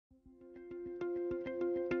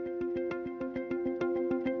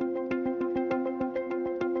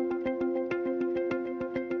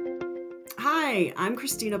Hi, I'm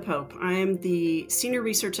Christina Pope. I'm the Senior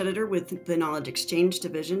Research Editor with the Knowledge Exchange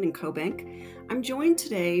Division in CoBank. I'm joined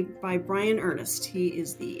today by Brian Ernest. He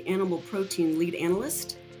is the Animal Protein Lead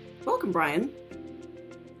Analyst. Welcome, Brian.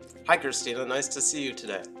 Hi, Christina. Nice to see you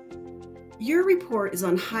today. Your report is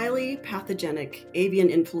on Highly Pathogenic Avian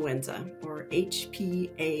Influenza, or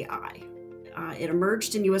HPAI. It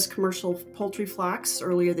emerged in U.S. commercial poultry flocks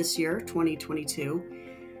earlier this year, 2022,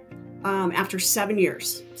 after 7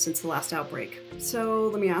 years since the last outbreak. So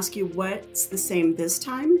let me ask you, what's the same this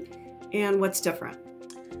time and what's different?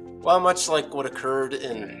 Well, much like what occurred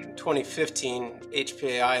in 2015,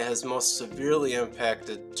 HPAI has most severely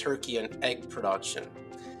impacted turkey and egg production.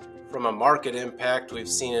 From a market impact, we've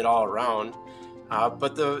seen it all around,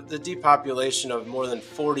 but the depopulation of more than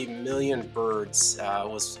 40 million birds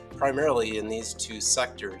was primarily in these two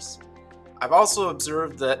sectors. I've also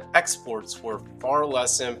observed that exports were far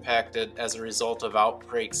less impacted as a result of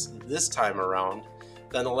outbreaks this time around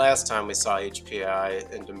than the last time we saw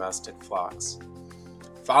HPAI in domestic flocks.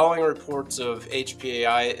 Following reports of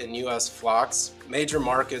HPAI in U.S. flocks, major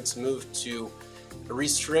markets moved to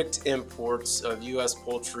restrict imports of U.S.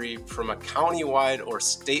 poultry from a county-wide or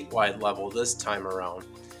statewide level this time around,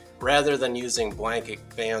 rather than using blanket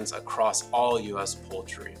bans across all U.S.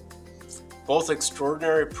 poultry. Both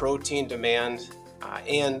extraordinary protein demand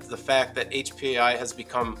and the fact that HPAI has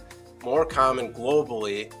become more common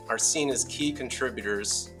globally are seen as key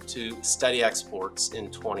contributors to steady exports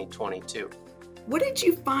in 2022. What did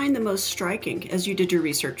you find the most striking as you did your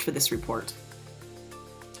research for this report?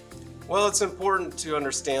 Well, it's important to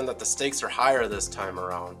understand that the stakes are higher this time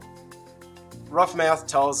around. Rough math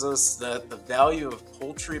tells us that the value of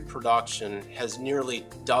poultry production has nearly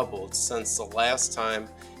doubled since the last time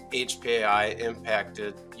HPAI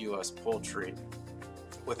impacted U.S. poultry.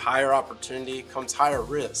 With higher opportunity comes higher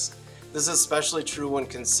risk. This is especially true when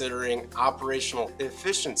considering operational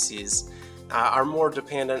efficiencies are more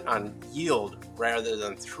dependent on yield rather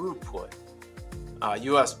than throughput.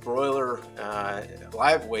 U.S. broiler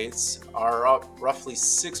live weights are up roughly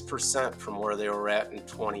 6% from where they were at in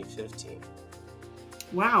 2015.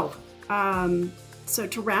 Wow. So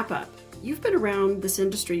to wrap up, you've been around this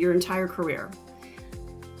industry your entire career.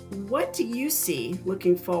 What do you see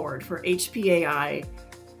looking forward for HPAI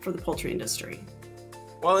for the poultry industry?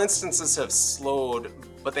 Well, instances have slowed,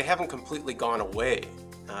 but they haven't completely gone away.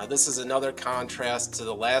 This is another contrast to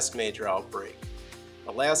the last major outbreak.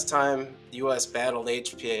 The last time the U.S. battled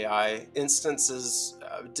HPAI, instances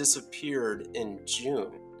disappeared in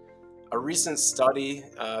June. A recent study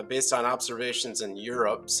based on observations in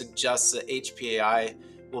Europe suggests that HPAI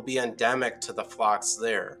will be endemic to the flocks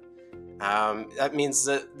there. That means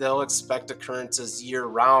that they'll expect occurrences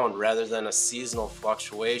year-round rather than a seasonal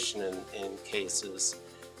fluctuation in cases.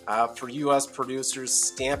 For U.S. producers,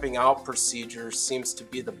 stamping out procedures seems to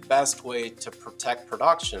be the best way to protect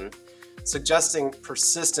production, suggesting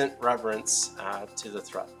persistent reverence to the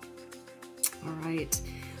threat. All right.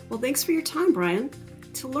 Well, thanks for your time, Brian.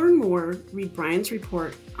 To learn more, read Brian's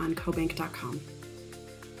report on CoBank.com.